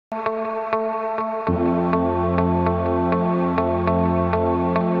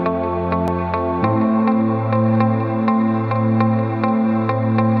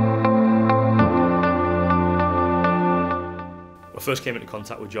first came into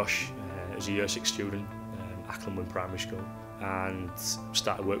contact with Josh as a Year 6 student at Acklandwin Primary School, and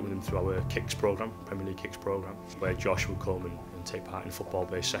started working with him through our Kicks programme, Premier League Kicks programme, where Josh would come and take part in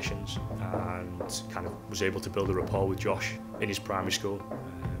football-based sessions, and kind of was able to build a rapport with Josh in his primary school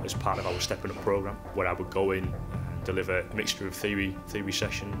as part of our Stepping Up programme, where I would go in and deliver a mixture of theory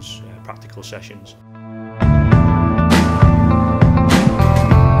sessions, practical sessions.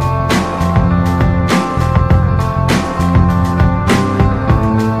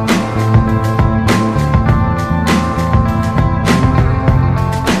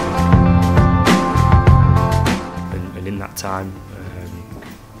 In that time,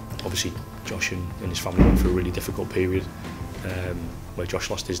 obviously Josh and his family went through a really difficult period where Josh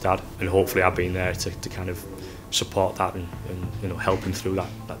lost his dad, and hopefully I've been there to kind of support that and you know, help him through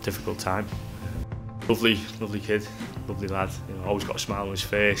that difficult time. Lovely kid, lovely lad, you know, always got a smile on his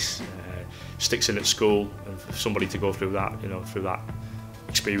face, sticks in at school, and for somebody to go through that, you know, through that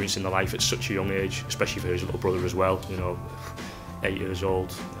experience in their life at such a young age, especially for his little brother as well, you know, 8 years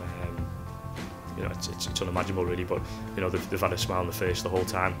old. You know, it's unimaginable really, but you know, they've had a smile on their face the whole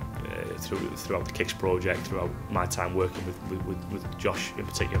time throughout the Kicks project, throughout my time working with Josh in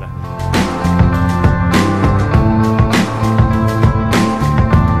particular.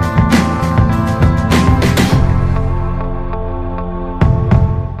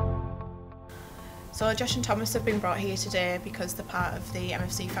 So Josh and Thomas have been brought here today because they're part of the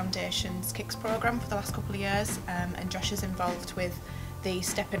MFC Foundation's Kicks programme for the last couple of years, and Josh is involved with the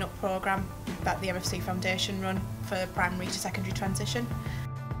Stepping Up programme that the MFC Foundation run for primary to secondary transition.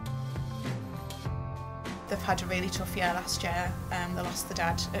 They've had a really tough year last year. They lost their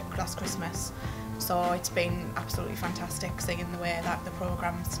dad at last Christmas, so it's been absolutely fantastic seeing the way that the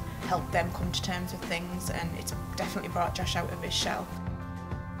programme's helped them come to terms with things, and it's definitely brought Josh out of his shell.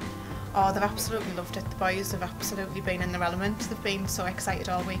 Oh, they've absolutely loved it. The boys have absolutely been in their element. They've been so excited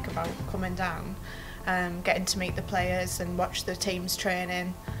all week about coming down, getting to meet the players and watch the teams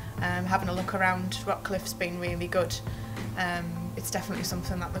training, having a look around. Rockcliffe's been really good. It's definitely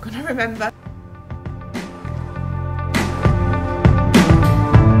something that they're going to remember.